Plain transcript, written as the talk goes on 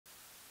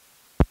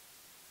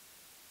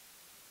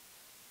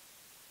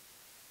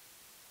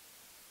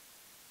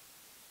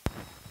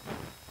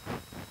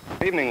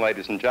Evening,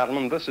 ladies and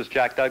gentlemen. This is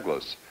Jack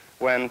Douglas.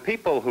 When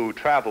people who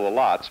travel a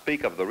lot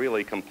speak of the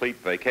really complete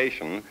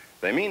vacation,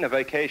 they mean a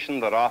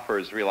vacation that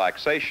offers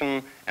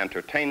relaxation,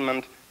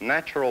 entertainment,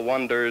 natural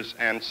wonders,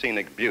 and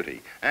scenic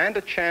beauty, and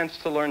a chance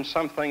to learn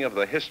something of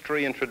the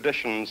history and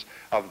traditions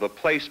of the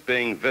place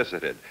being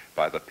visited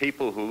by the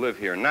people who live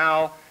here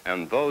now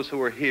and those who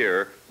were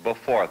here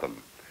before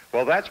them.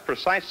 Well, that's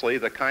precisely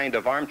the kind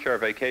of armchair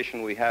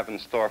vacation we have in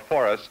store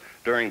for us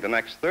during the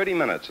next 30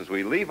 minutes as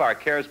we leave our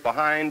cares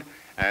behind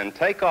and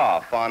take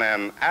off on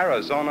an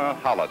Arizona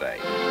holiday.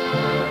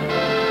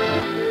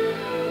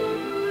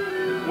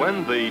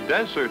 When the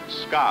desert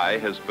sky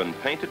has been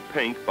painted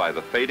pink by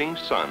the fading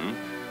sun,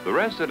 the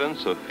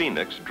residents of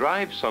Phoenix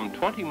drive some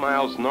 20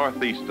 miles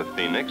northeast of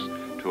Phoenix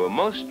to a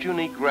most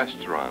unique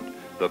restaurant,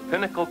 the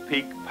Pinnacle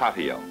Peak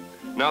Patio.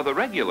 Now, the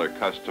regular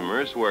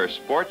customers wear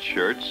sports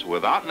shirts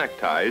without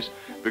neckties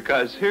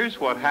because here's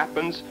what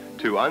happens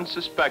to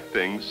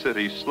unsuspecting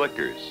city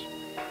slickers.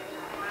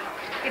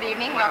 Good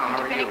evening.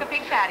 Welcome to Pinnacle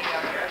Peak Patio.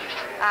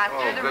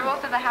 The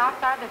rules of the house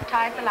are this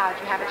tie is allowed.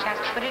 You have a chance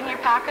to put it in your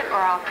pocket or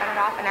I'll cut it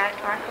off and add it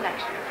to our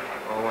collection.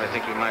 Oh, I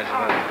think you might as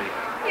well be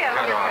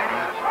cut off.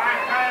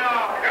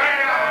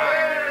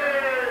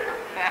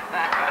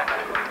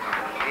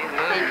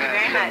 Thank you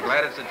very much. I'm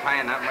glad it's a tie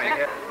and not my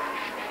head.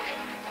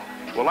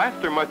 Well,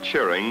 after much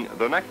cheering,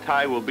 the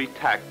necktie will be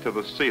tacked to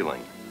the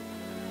ceiling.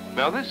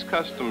 Now, this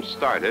custom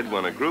started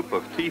when a group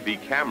of TV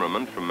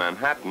cameramen from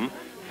Manhattan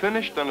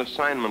finished an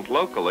assignment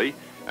locally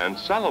and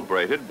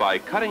celebrated by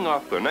cutting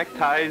off their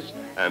neckties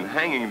and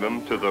hanging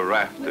them to the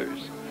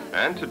rafters.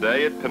 And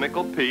today at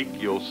Pinnacle Peak,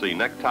 you'll see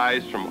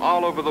neckties from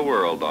all over the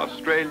world: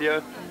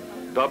 Australia,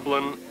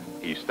 Dublin,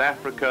 East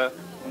Africa,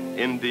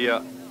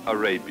 India,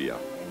 Arabia.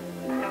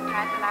 No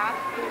ties allowed.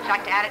 Would you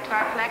like to add it to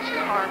our collection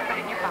or put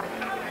it in your pocket?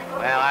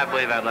 Well, I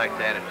believe I'd like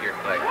to add it to your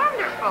collection.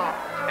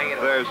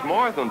 Wonderful. There's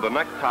more than the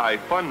necktie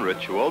fun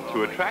ritual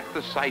to attract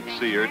the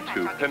sightseer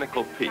to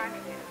Pinnacle Peak.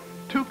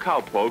 Two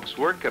cowpokes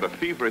work at a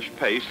feverish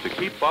pace to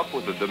keep up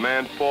with the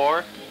demand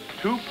for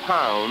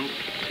 2-pound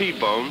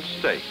T-bone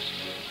steaks.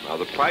 Now,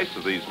 the price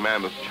of these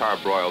mammoth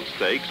charbroiled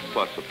steaks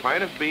plus a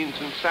pint of beans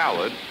and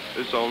salad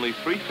is only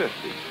 $3.50.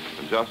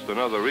 And just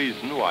another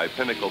reason why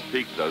Pinnacle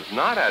Peak does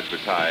not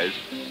advertise,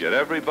 yet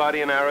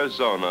everybody in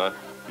Arizona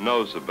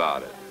knows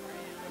about it.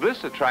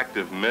 This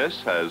attractive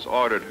miss has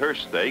ordered her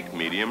steak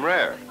medium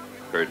rare.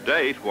 Her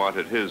date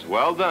wanted his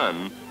well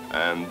done,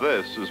 and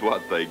this is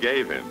what they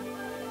gave him.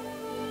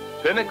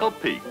 Pinnacle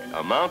Peak,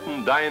 a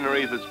mountain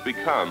dinery that's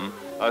become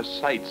a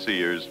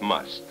sightseer's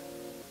must.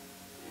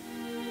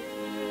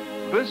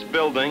 This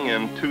building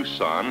in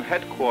Tucson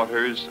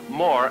headquarters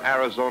more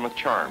Arizona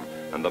charm,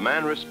 and the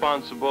man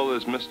responsible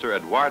is Mr.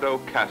 Eduardo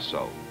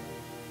Castle.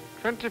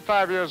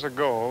 25 years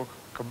ago,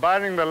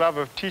 combining the love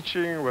of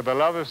teaching with the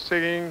love of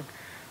singing,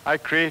 I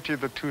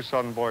created the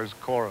Tucson Boys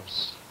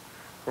Chorus.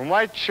 From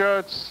white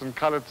shirts and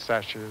colored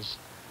sashes,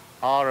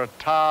 our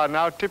attire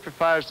now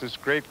typifies this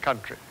great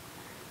country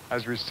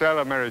as we sell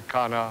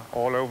Americana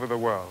all over the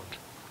world.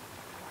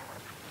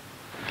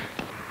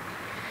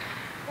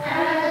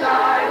 As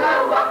I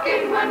go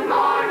walking one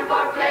morning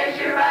for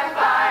pleasure, I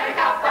spied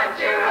a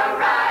butcher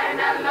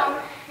a-riding alone.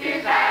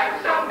 His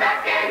hands thrown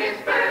back and his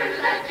spurs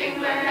left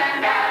jingling,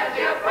 and as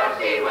he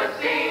approached he was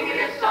singing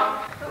his song.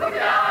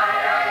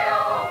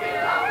 Good-bye-oh,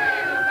 belong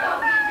little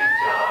doggy, get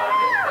your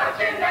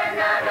misfortune and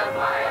not a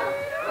mile.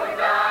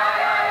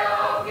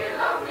 Good-bye-oh,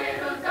 belong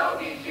little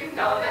doggies, you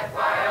know that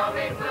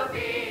Wyoming will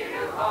be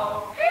your new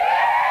home.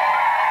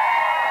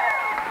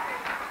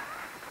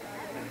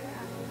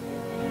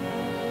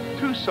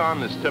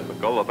 Tucson is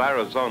typical of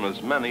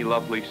Arizona's many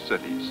lovely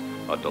cities,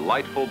 a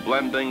delightful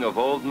blending of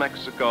old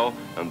Mexico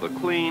and the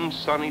clean,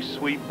 sunny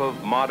sweep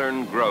of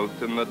modern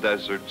growth in the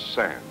desert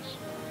sands.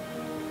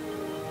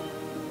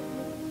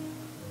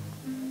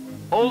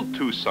 Old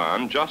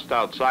Tucson, just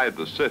outside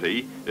the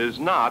city, is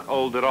not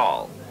old at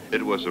all.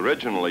 It was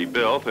originally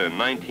built in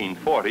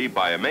 1940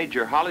 by a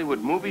major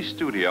Hollywood movie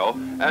studio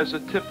as a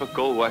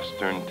typical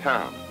Western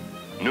town.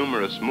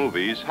 Numerous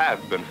movies have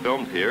been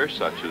filmed here,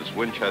 such as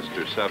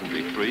Winchester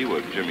 73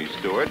 with Jimmy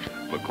Stewart,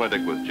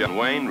 McClintock with John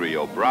Wayne,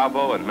 Rio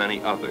Bravo, and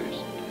many others.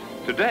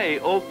 Today,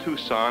 Old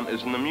Tucson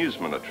is an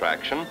amusement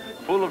attraction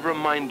full of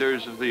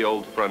reminders of the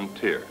old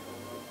frontier.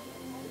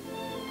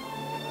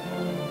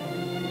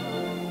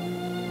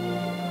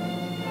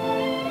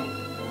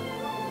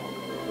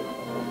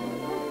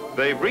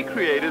 They've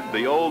recreated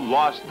the old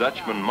Lost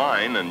Dutchman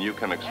Mine, and you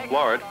can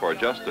explore it for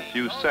just a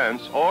few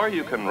cents, or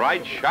you can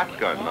ride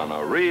shotgun on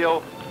a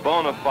real,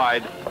 bona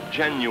fide,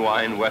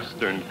 genuine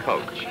Western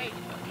coach.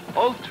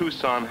 Old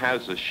Tucson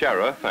has a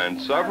sheriff,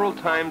 and several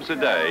times a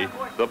day,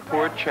 the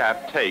poor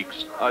chap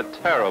takes a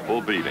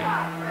terrible beating.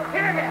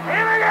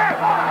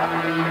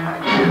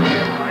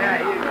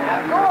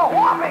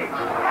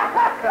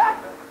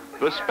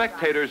 The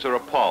spectators are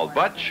appalled,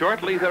 but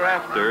shortly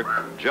thereafter,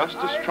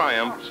 justice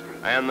triumphs,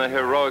 and the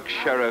heroic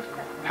sheriff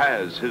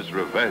has his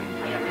revenge.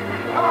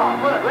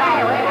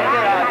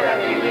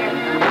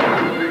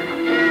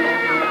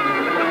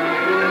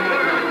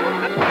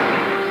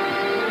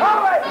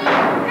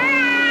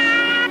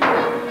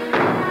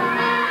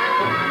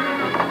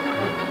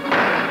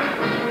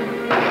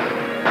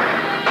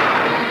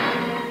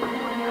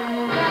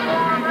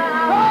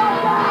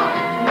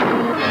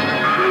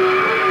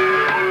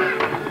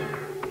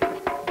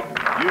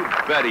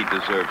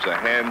 Eddie deserves a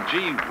hand,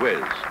 gee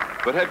whiz.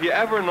 But have you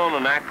ever known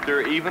an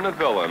actor, even a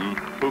villain,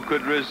 who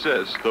could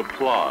resist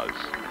applause?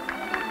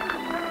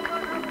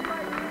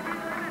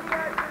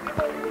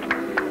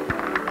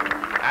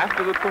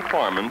 After the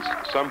performance,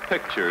 some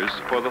pictures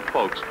for the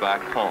folks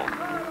back home.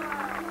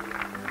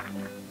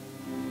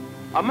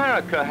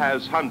 America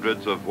has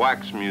hundreds of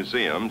wax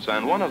museums,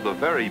 and one of the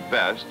very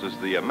best is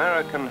the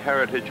American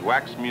Heritage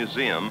Wax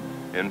Museum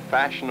in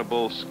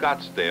fashionable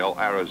Scottsdale,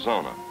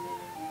 Arizona.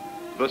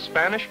 The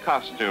Spanish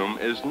costume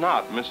is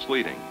not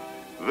misleading.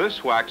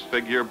 This wax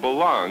figure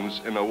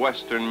belongs in a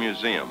Western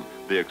museum,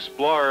 the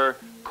explorer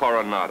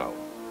Coronado.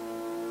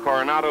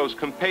 Coronado's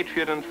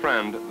compatriot and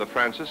friend, the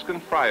Franciscan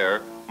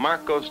friar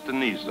Marcos de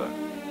Niza.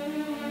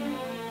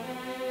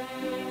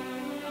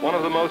 One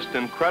of the most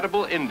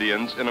incredible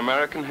Indians in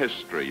American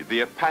history,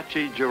 the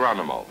Apache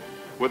Geronimo.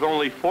 With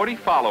only 40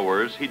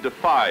 followers, he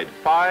defied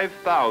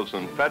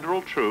 5,000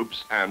 federal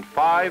troops and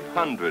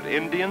 500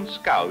 Indian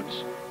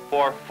scouts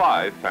for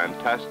 5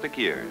 fantastic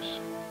years.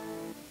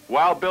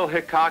 Wild Bill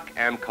Hickok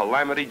and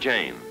Calamity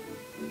Jane.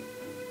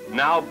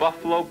 Now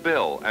Buffalo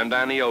Bill and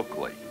Annie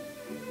Oakley.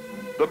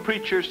 The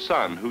preacher's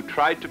son who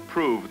tried to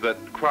prove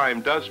that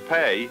crime does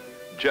pay,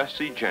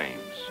 Jessie James.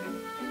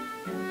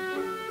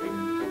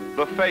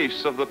 The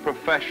face of the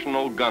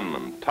professional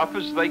gunman, tough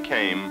as they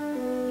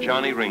came,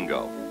 Johnny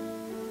Ringo.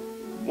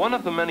 One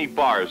of the many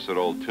bars at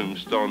Old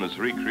Tombstone is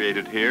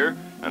recreated here,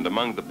 and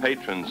among the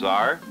patrons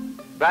are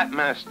Bat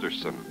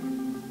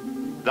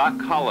Masterson,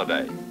 Doc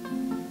Holliday,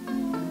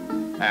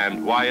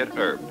 and Wyatt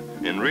Earp.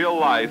 In real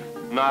life,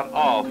 not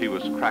all he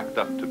was cracked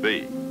up to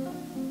be.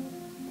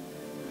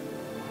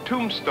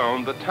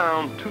 Tombstone, the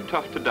town too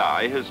tough to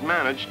die, has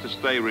managed to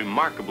stay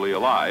remarkably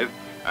alive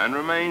and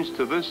remains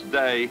to this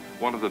day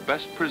one of the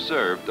best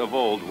preserved of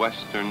old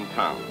Western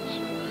towns.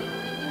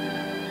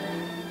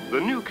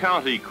 The new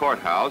county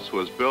courthouse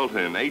was built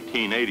in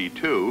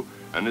 1882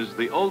 and is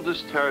the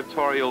oldest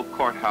territorial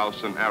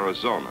courthouse in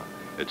Arizona.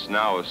 It's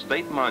now a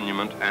state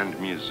monument and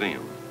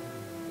museum.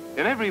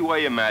 In every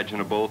way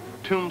imaginable,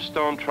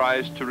 Tombstone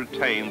tries to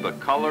retain the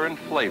color and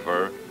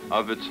flavor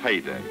of its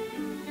heyday.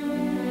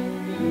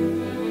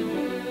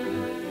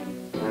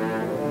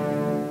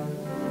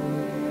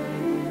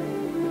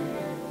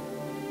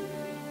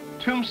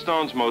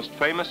 Tombstone's most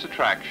famous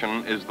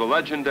attraction is the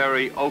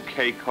legendary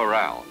OK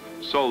Corral,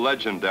 so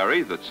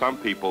legendary that some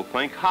people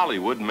think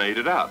Hollywood made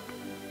it up.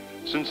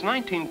 Since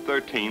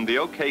 1913, the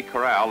OK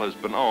Corral has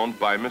been owned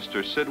by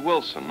Mr. Sid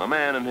Wilson, a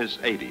man in his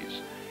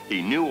 80s.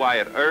 He knew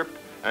Wyatt Earp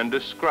and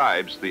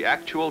describes the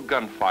actual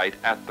gunfight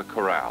at the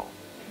corral.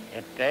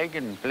 It's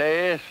taking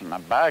place in the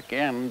back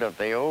end of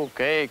the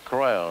OK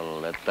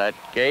Corral. At that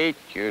gate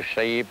you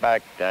see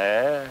back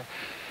there,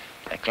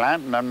 the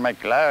Clanton and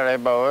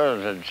McLary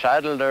boys had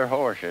saddled their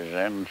horses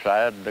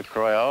inside the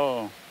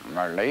corral and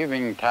were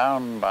leaving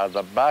town by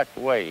the back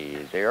way.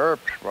 The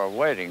Earps were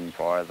waiting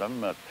for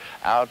them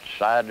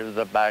outside of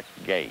the back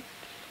gate.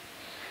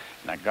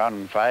 The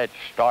gunfight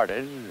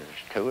started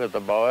as 2 of the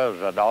boys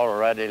had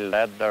already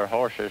led their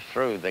horses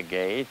through the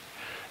gate.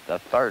 The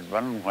third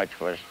one, which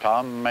was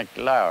Tom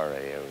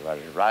McLary,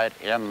 was right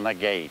in the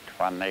gate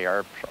when the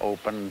Earps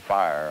opened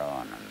fire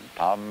on him.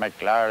 Tom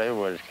McLary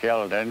was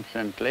killed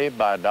instantly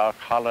by Doc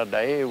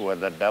Holliday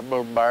with a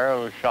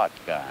double-barrel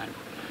shotgun.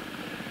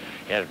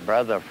 His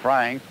brother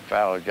Frank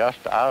fell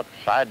just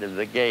outside of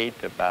the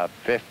gate about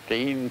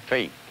 15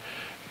 feet.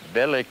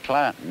 Billy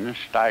Clanton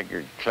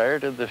staggered clear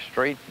to the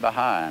street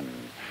behind,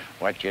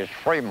 which is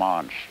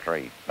Fremont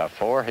Street,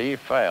 before he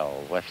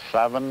fell with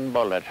 7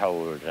 bullet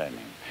holes in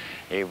him.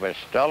 He was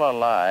still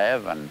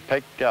alive and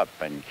picked up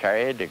and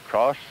carried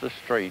across the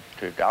street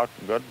to Doc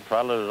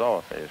Goodfellow's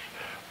office,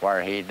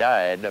 where he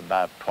died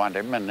about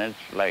 20 minutes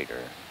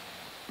later.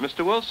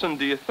 Mr. Wilson,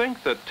 do you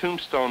think that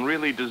Tombstone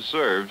really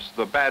deserves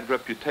the bad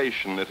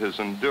reputation it has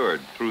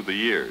endured through the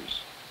years?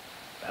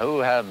 Who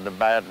had the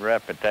bad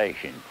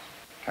reputation?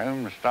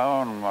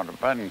 Tombstone would have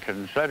been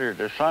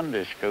considered a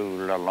Sunday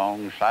school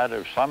alongside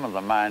of some of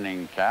the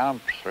mining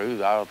camps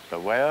throughout the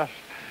West.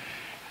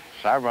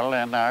 Several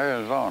in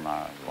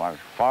Arizona was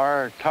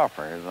far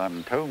tougher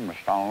than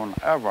Tombstone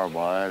ever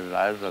was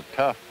as a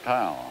tough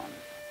town.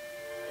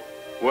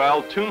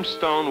 Well,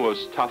 Tombstone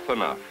was tough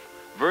enough.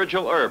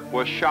 Virgil Earp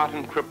was shot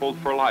and crippled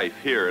for life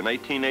here in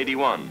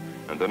 1881,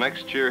 and the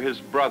next year his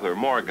brother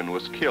Morgan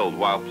was killed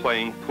while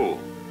playing pool.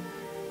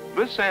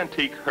 This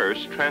antique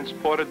hearse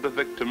transported the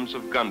victims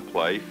of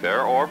gunplay,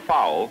 fair or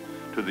foul,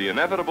 to the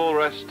inevitable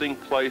resting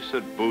place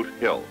at Boot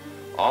Hill,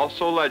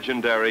 also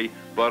legendary,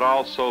 but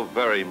also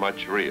very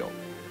much real.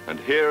 And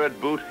here at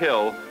Boot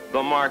Hill,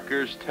 the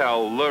markers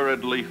tell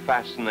luridly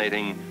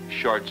fascinating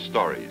short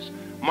stories.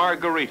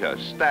 Margarita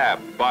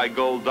stabbed by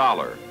Gold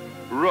Dollar,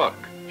 Rook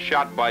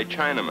shot by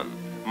Chinaman,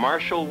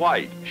 Marshall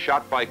White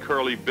shot by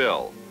Curly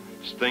Bill,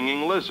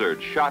 Stinging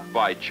Lizard shot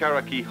by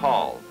Cherokee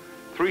Hall,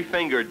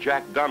 Three-Fingered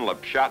Jack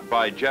Dunlap shot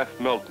by Jeff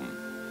Milton.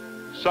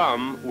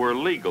 Some were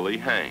legally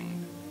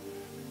hanged.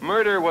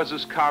 Murder was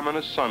as common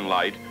as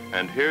sunlight,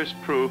 and here's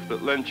proof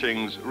that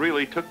lynchings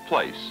really took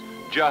place,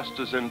 just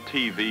as in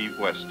TV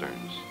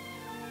westerns.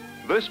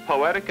 This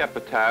poetic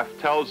epitaph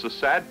tells the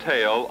sad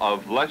tale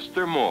of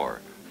Lester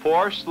Moore,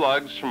 4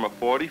 slugs from a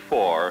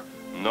 44,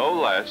 no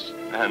less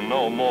and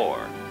no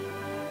more.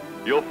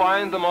 You'll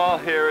find them all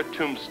here at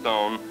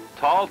Tombstone,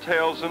 tall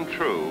tales and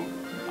true,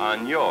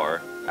 on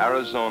your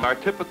Arizona, are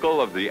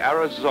typical of the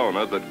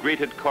Arizona that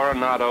greeted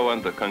Coronado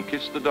and the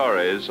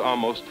conquistadores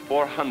almost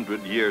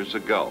 400 years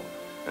ago.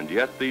 And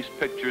yet these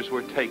pictures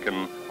were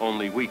taken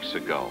only weeks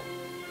ago.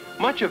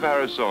 Much of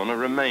Arizona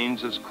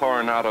remains as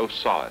Coronado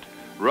saw it,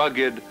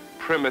 rugged,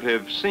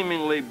 primitive,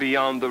 seemingly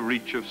beyond the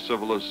reach of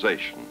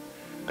civilization.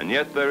 And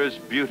yet there is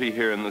beauty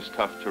here in this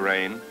tough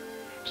terrain.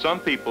 Some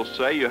people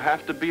say you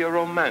have to be a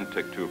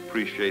romantic to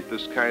appreciate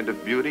this kind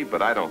of beauty,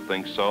 but I don't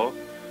think so.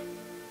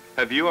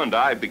 Have you and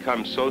I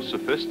become so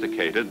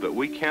sophisticated that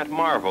we can't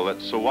marvel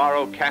at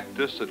saguaro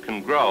cactus that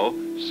can grow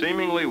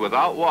seemingly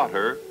without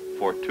water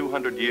for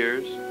 200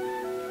 years?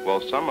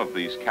 Well, some of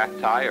these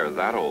cacti are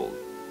that old.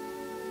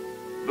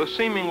 The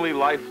seemingly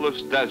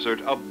lifeless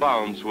desert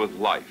abounds with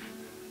life.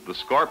 The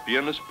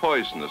scorpion is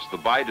poisonous, the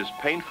bite is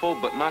painful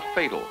but not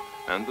fatal,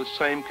 and the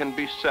same can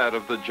be said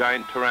of the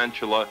giant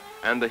tarantula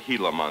and the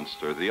Gila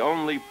monster, the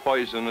only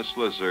poisonous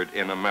lizard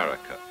in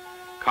America.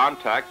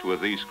 Contact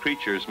with these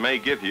creatures may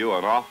give you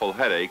an awful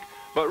headache,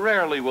 but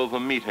rarely will the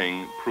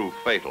meeting prove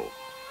fatal.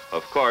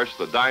 Of course,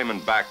 the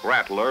Diamondback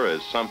rattler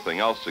is something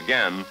else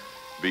again.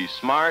 Be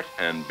smart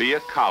and be a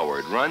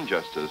coward. Run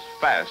just as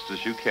fast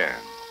as you can.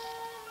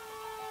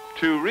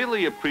 To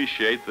really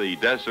appreciate the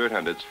desert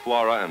and its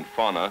flora and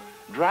fauna,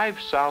 drive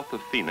south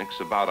of Phoenix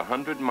about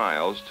 100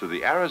 miles to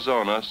the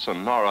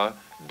Arizona-Sonora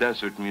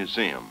Desert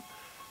Museum.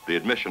 The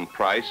admission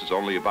price is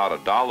only about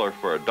 $1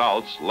 for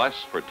adults, less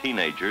for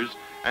teenagers,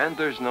 and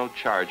there's no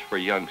charge for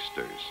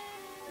youngsters.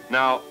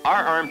 Now,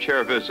 our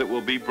armchair visit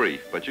will be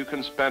brief, but you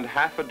can spend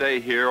half a day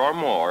here or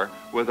more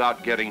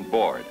without getting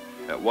bored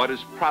at what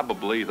is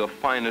probably the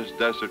finest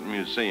desert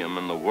museum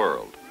in the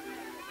world.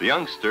 The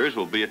youngsters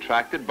will be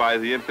attracted by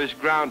the impish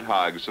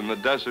groundhogs, and the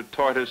desert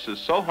tortoise is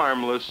so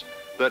harmless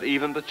that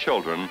even the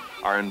children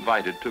are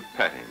invited to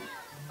pet him.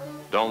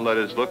 Don't let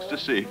his looks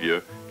deceive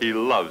you. He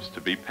loves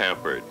to be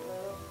pampered.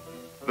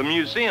 The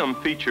museum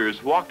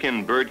features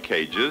walk-in bird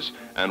cages,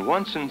 and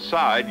once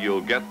inside,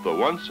 you'll get the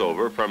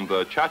once-over from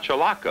the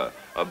chachalaca,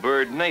 a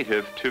bird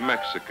native to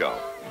Mexico.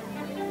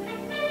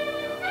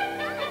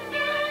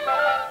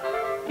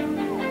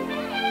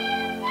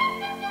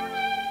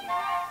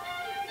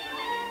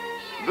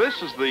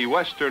 This is the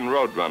western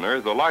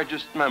roadrunner, the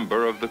largest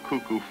member of the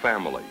cuckoo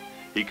family.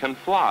 He can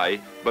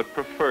fly, but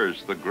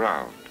prefers the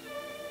ground.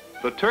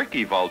 The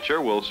turkey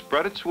vulture will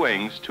spread its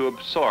wings to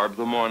absorb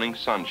the morning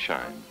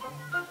sunshine.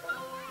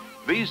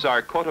 These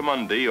are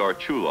coatimundi or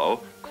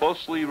chulo,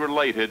 closely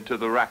related to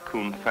the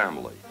raccoon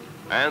family,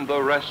 and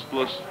the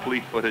restless,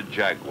 fleet-footed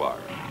jaguar.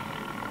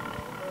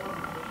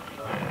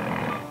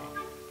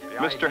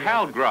 Mr.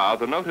 Hal Grau,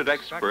 the noted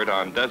expert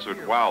on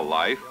desert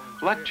wildlife,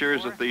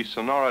 lectures at the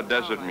Sonora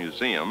Desert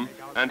Museum,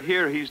 and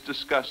here he's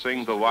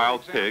discussing the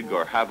wild pig,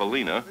 or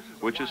javelina,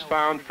 which is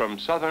found from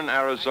southern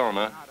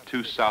Arizona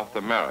to South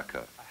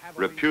America.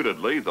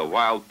 Reputedly, the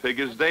wild pig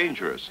is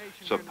dangerous.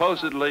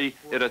 Supposedly,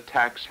 it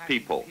attacks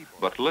people.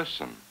 But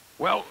listen.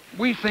 Well,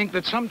 we think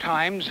that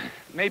sometimes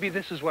maybe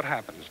this is what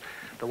happens.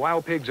 The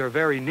wild pigs are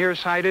very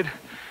nearsighted,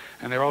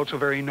 and they're also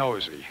very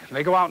nosy.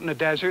 They go out in the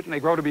desert, and they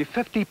grow to be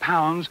 50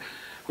 pounds,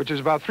 which is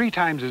about 3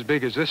 times as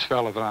big as this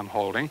fellow that I'm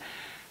holding.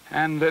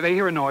 And they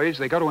hear a noise.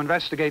 They go to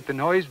investigate the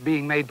noise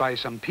being made by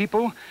some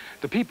people.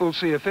 The people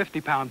see a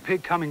 50-pound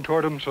pig coming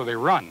toward them, so they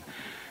run.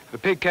 The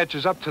pig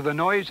catches up to the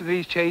noise that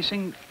he's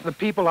chasing. The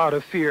people, out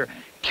of fear,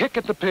 kick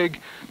at the pig.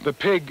 The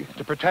pig,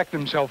 to protect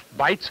himself,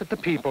 bites at the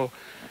people.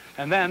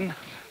 And then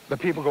the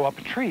people go up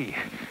a tree.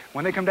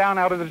 When they come down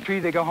out of the tree,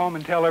 they go home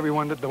and tell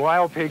everyone that the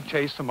wild pig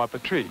chased them up a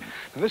tree.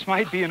 Now, this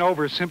might be an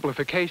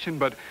oversimplification,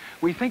 but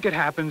we think it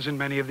happens in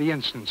many of the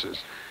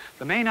instances.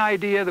 The main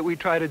idea that we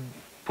try to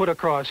put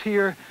across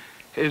here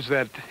is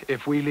that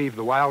if we leave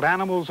the wild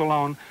animals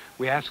alone,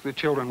 we ask the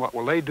children what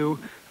will they do,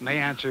 and they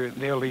answer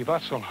they'll leave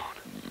us alone.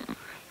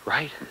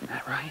 Right? Isn't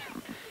that right?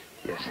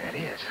 Yes, that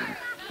is.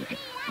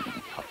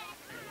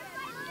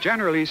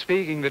 Generally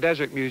speaking, the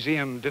Desert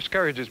Museum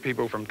discourages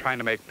people from trying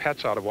to make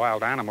pets out of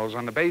wild animals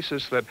on the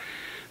basis that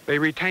they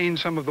retain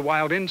some of the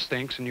wild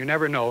instincts, and you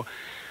never know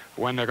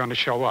when they're going to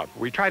show up.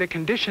 We try to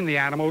condition the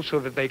animals so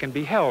that they can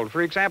be held.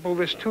 For example,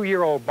 this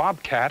 2-year-old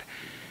bobcat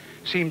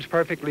seems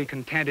perfectly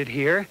contented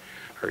here.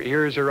 Her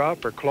ears are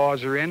up, her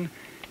claws are in.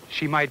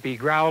 She might be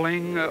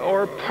growling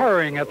or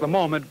purring at the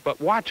moment,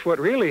 but watch what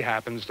really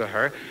happens to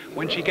her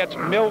when she gets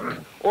milk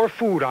or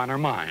food on her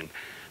mind.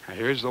 Now,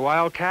 here's the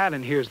wildcat,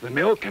 and here's the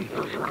milk, and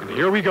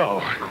here we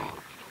go.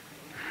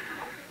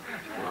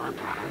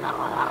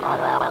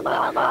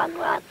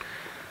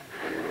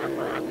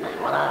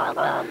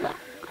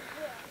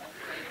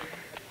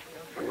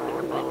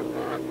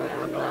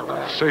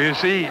 So you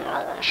see,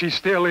 she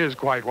still is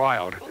quite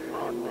wild.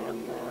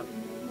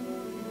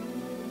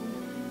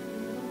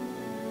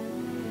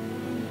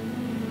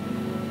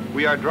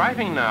 We are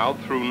driving now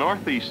through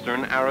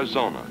northeastern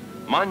Arizona.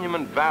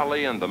 Monument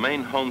Valley and the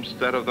main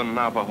homestead of the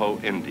Navajo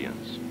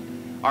Indians.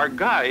 Our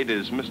guide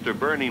is Mr.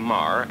 Bernie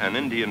Marr, an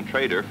Indian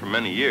trader for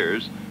many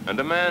years and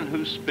a man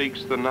who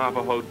speaks the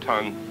Navajo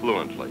tongue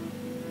fluently.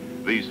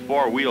 These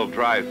four-wheel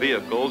drive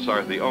vehicles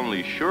are the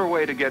only sure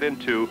way to get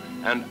into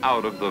and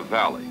out of the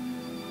valley,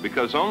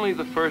 because only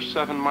the first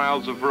 7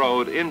 miles of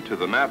road into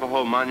the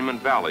Navajo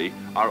Monument Valley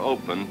are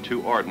open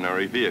to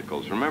ordinary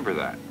vehicles. Remember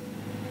that.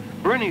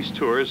 Bernie's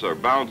tours are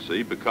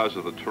bouncy because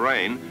of the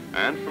terrain,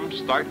 and from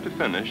start to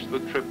finish, the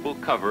trip will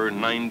cover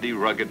 90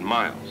 rugged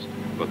miles.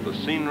 But the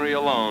scenery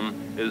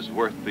alone is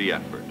worth the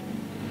effort.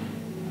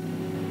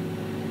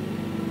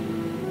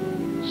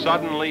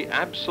 Suddenly,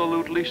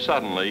 absolutely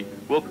suddenly,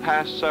 we'll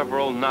pass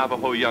several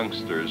Navajo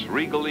youngsters,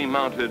 regally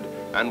mounted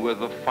and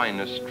with the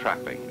finest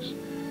trappings.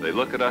 They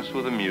look at us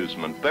with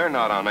amusement. They're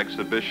not on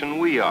exhibition,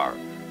 we are,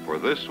 for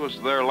this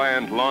was their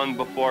land long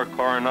before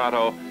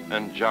Coronado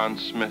and John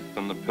Smith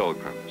and the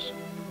Pilgrims.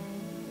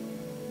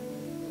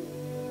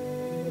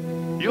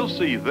 You'll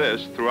see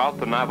this throughout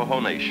the Navajo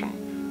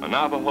Nation, a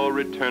Navajo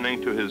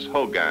returning to his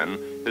hogan,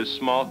 his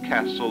small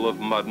castle of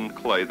mud and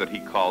clay that he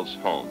calls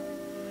home.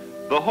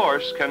 The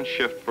horse can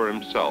shift for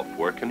himself.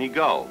 Where can he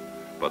go?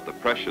 But the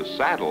precious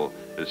saddle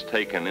is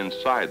taken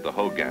inside the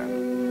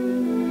hogan.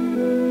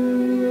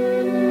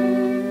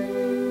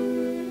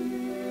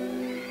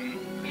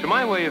 To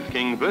my way of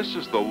thinking, this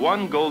is the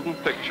one golden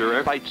picture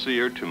every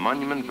sightseer to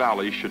Monument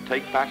Valley should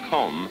take back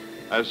home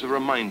as a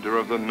reminder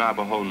of the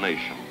Navajo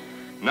Nation.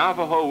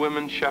 Navajo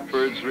women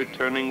shepherds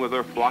returning with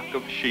their flock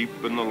of sheep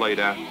in the late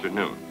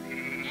afternoon.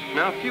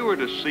 Now, if you were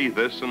to see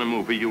this in a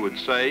movie, you would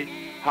say,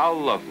 how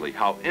lovely,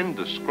 how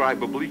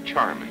indescribably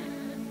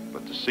charming.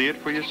 But to see it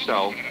for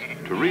yourself,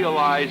 to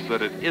realize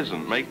that it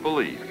isn't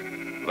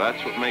make-believe,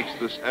 that's what makes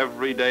this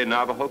everyday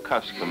Navajo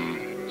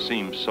custom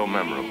seem so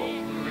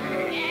memorable.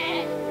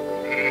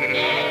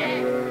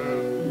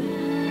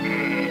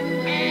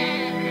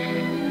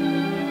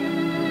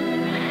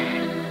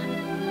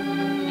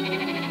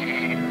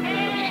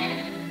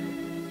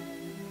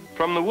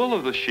 From the wool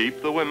of the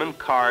sheep, the women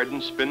card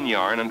and spin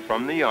yarn, and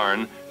from the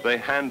yarn, they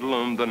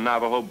hand-loom the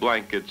Navajo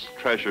blankets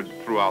treasured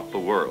throughout the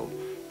world,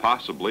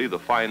 possibly the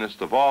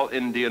finest of all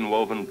Indian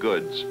woven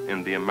goods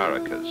in the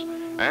Americas.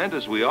 And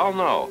as we all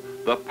know,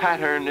 the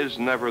pattern is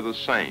never the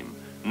same.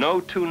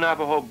 No two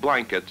Navajo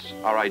blankets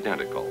are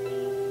identical.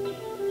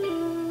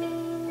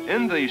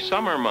 In the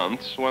summer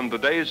months, when the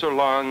days are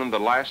long and the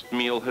last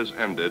meal has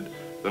ended,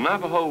 the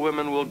Navajo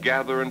women will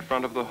gather in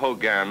front of the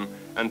hogan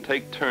and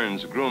take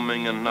turns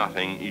grooming and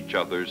knotting each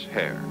other's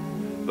hair.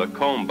 The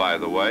comb, by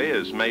the way,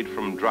 is made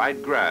from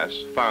dried grass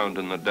found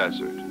in the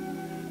desert.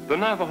 The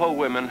Navajo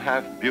women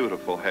have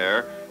beautiful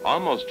hair,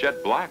 almost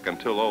jet black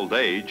until old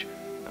age,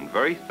 and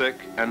very thick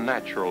and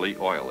naturally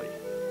oily.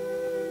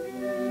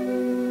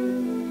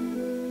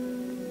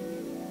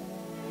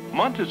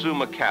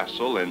 Montezuma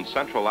Castle in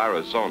central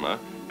Arizona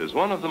is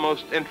one of the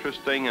most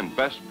interesting and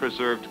best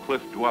preserved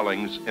cliff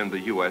dwellings in the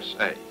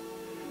USA.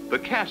 The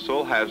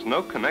castle has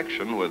no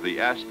connection with the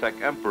Aztec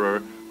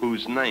emperor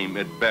whose name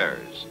it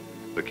bears.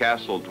 The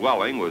castle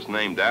dwelling was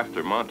named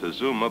after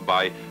Montezuma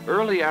by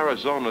early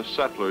Arizona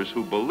settlers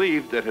who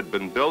believed it had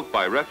been built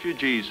by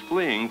refugees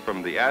fleeing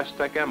from the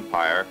Aztec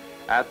Empire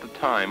at the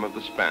time of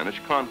the Spanish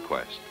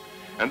conquest.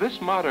 And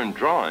this modern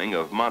drawing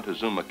of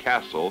Montezuma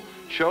Castle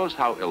shows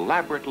how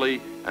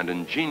elaborately and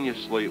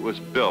ingeniously it was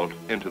built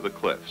into the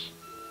cliffs.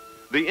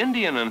 The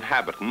Indian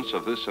inhabitants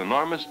of this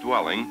enormous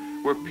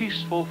dwelling were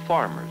peaceful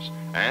farmers,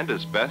 and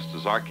as best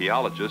as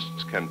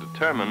archaeologists can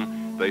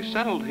determine, they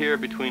settled here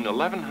between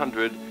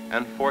 1100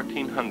 and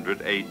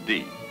 1400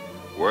 AD.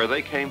 Where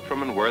they came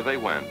from and where they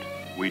went,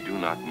 we do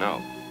not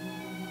know.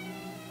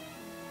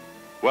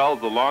 Well,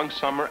 the long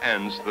summer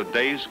ends, the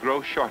days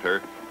grow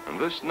shorter, and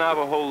this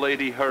Navajo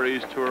lady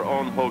hurries to her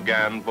own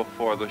hogan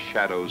before the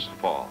shadows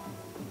fall.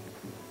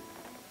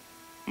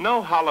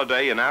 No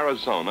holiday in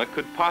Arizona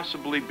could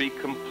possibly be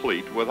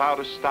complete without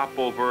a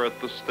stopover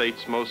at the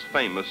state's most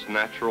famous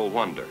natural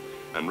wonder,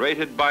 and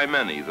rated by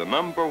many the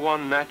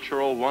 #1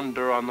 natural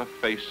wonder on the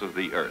face of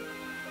the earth.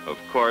 Of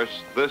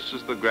course, this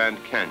is the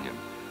Grand Canyon,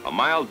 a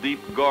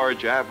mile-deep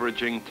gorge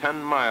averaging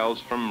 10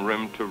 miles from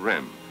rim to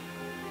rim.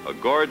 A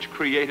gorge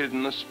created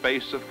in the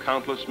space of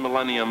countless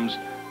millenniums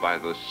by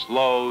the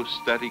slow,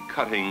 steady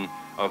cutting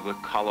of the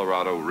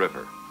Colorado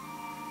River.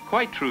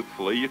 Quite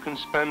truthfully, you can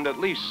spend at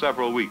least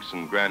several weeks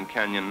in Grand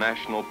Canyon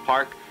National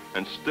Park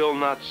and still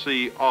not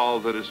see all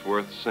that is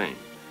worth seeing.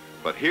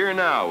 But here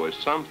now is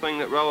something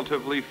that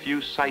relatively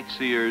few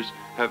sightseers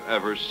have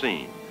ever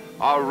seen.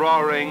 A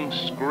roaring,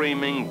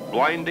 screaming,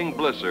 blinding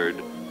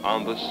blizzard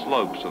on the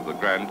slopes of the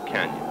Grand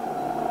Canyon.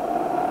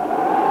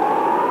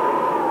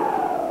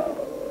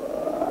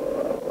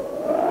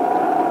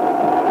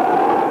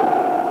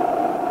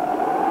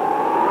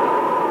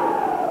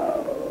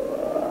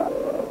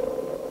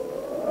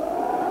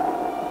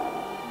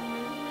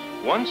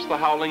 Once the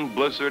howling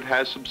blizzard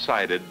has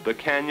subsided, the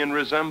canyon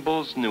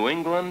resembles New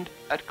England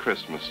at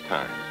Christmas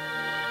time.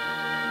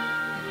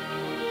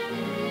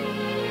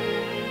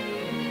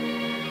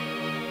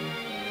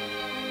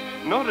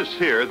 Notice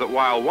here that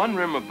while one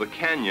rim of the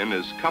canyon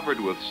is covered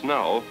with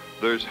snow,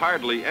 there's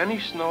hardly any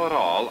snow at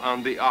all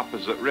on the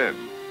opposite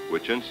rim,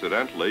 which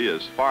incidentally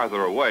is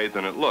farther away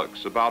than it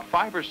looks, about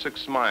 5 or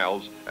 6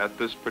 miles at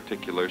this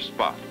particular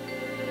spot.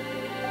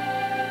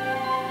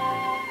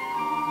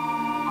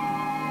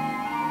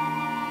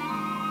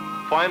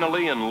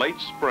 Finally, in late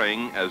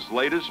spring, as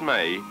late as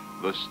May,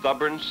 the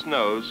stubborn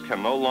snows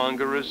can no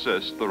longer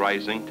resist the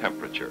rising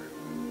temperature.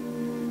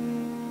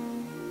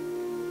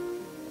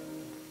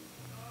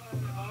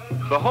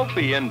 The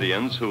Hopi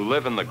Indians who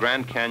live in the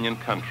Grand Canyon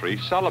country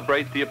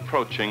celebrate the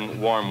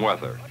approaching warm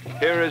weather.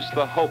 Here is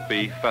the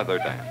Hopi feather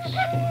dance.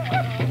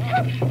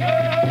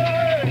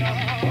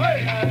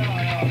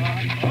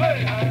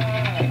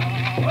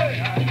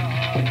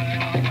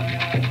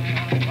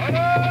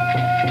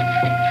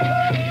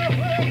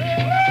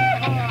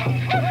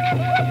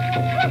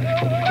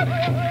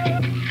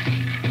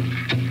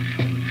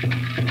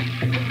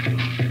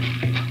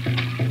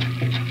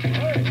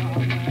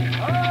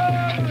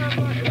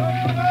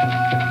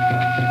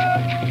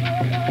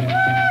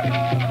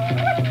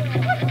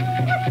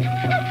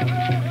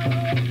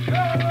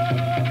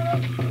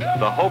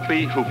 The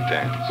Hopi hoop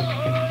dance.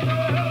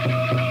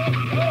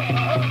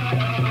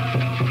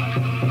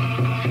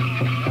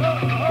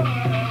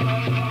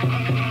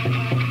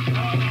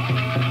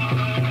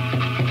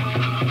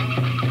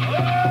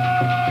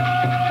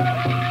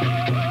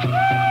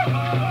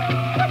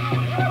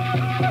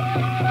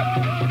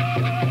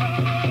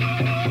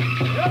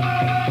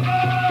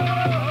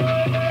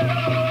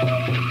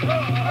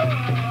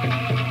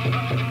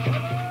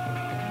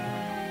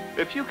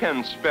 If you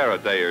can spare a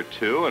day or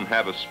two and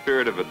have a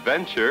spirit of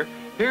adventure,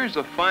 here's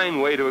a fine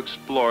way to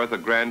explore the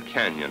Grand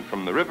Canyon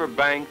from the river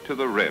bank to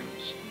the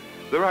rims.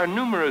 There are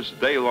numerous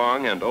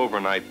day-long and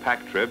overnight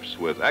pack trips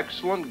with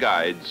excellent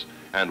guides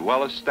and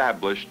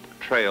well-established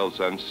trails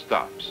and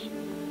stops.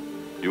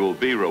 You will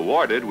be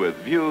rewarded with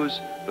views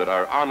that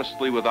are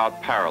honestly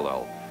without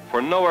parallel,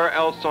 for nowhere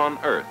else on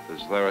earth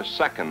is there a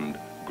second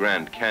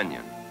Grand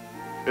Canyon.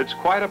 It's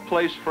quite a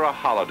place for a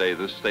holiday,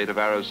 this state of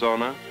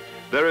Arizona.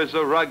 There is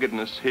a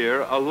ruggedness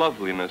here, a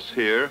loveliness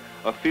here,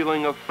 a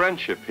feeling of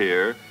friendship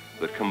here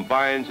that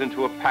combines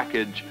into a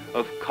package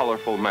of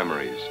colorful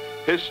memories.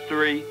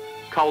 History,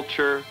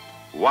 culture,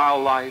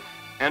 wildlife,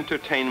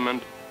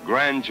 entertainment,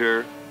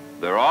 grandeur,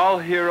 they're all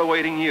here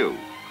awaiting you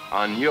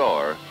on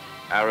your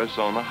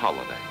Arizona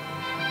holiday.